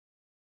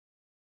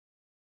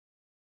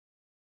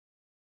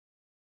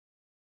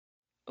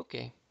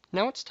Okay,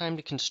 now it's time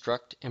to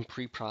construct and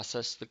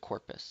pre-process the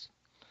corpus.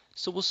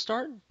 So we'll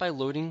start by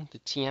loading the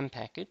TM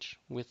package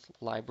with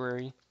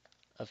library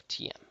of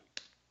TM.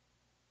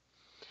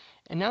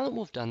 And now that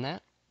we've done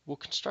that, we'll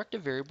construct a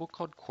variable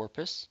called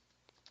corpus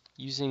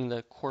using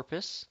the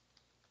corpus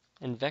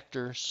and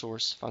vector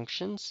source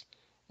functions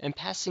and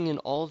passing in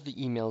all of the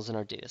emails in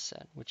our data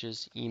set, which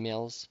is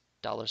emails,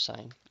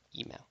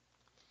 $email.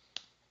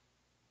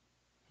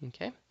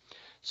 Okay,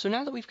 so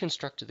now that we've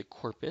constructed the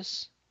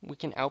corpus, we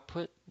can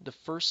output the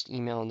first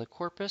email in the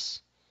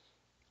corpus.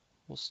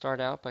 We'll start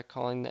out by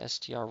calling the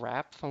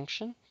strwrap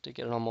function to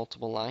get it on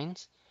multiple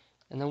lines,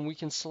 and then we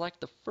can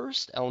select the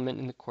first element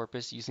in the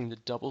corpus using the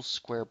double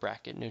square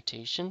bracket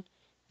notation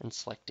and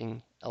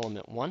selecting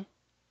element 1.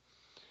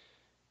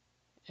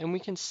 And we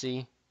can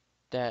see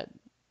that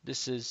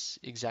this is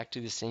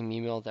exactly the same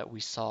email that we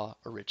saw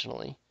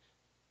originally,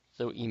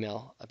 the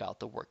email about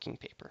the working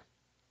paper.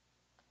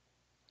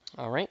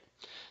 Alright,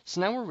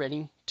 so now we're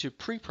ready to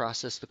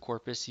pre-process the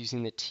corpus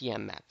using the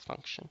tmmap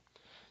function.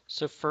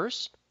 So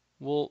first,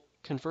 we'll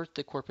convert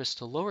the corpus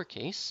to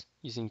lowercase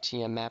using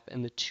tmmap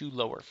and the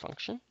toLower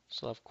function.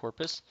 So I'll have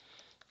corpus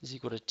is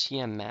equal to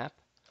tmmap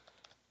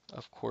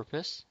of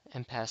corpus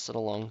and pass it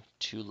along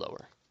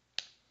toLower.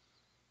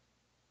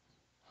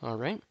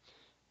 Alright,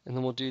 and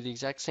then we'll do the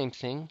exact same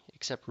thing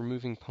except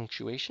removing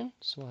punctuation.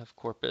 So we'll have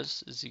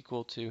corpus is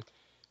equal to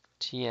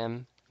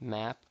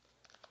tmmap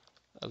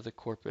of the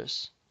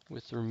corpus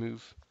with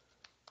remove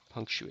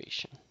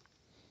punctuation.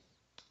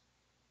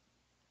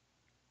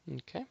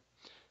 Okay,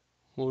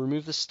 we'll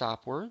remove the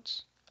stop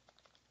words.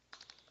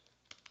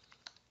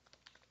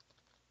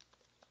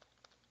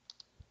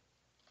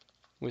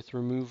 With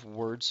remove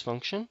words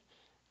function,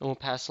 and we'll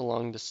pass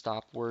along the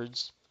stop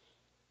words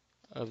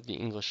of the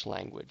English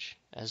language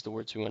as the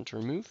words we want to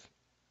remove.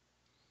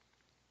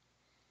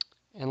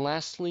 And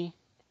lastly,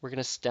 we're going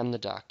to stem the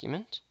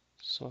document.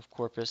 So if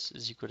corpus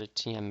is equal to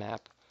tmmap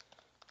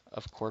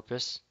of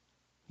corpus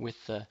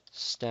with the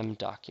stem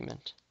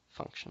document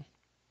function.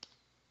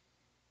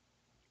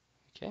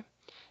 Okay,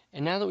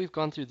 and now that we've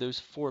gone through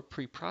those 4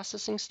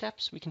 pre-processing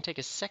steps, we can take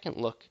a second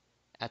look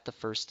at the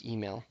first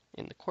email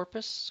in the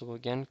corpus. So we'll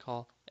again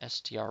call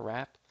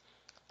strwrap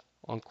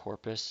on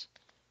corpus,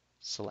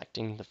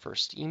 selecting the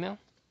first email.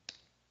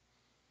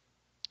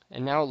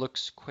 And now it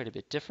looks quite a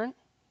bit different.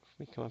 If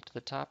we come up to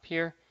the top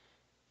here,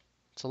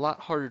 it's a lot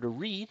harder to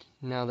read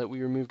now that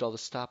we removed all the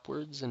stop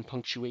words and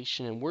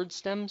punctuation and word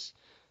stems,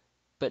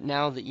 but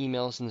now the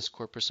emails in this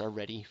corpus are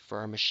ready for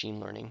our machine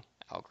learning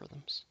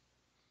algorithms.